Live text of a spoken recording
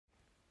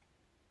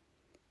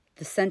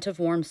The scent of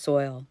warm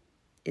soil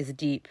is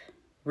deep,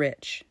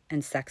 rich,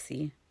 and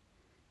sexy.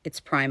 It's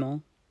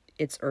primal.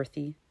 It's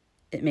earthy.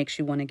 It makes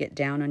you want to get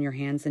down on your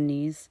hands and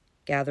knees,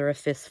 gather a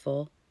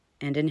fistful,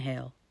 and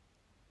inhale.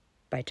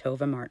 By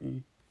Tova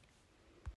Martin.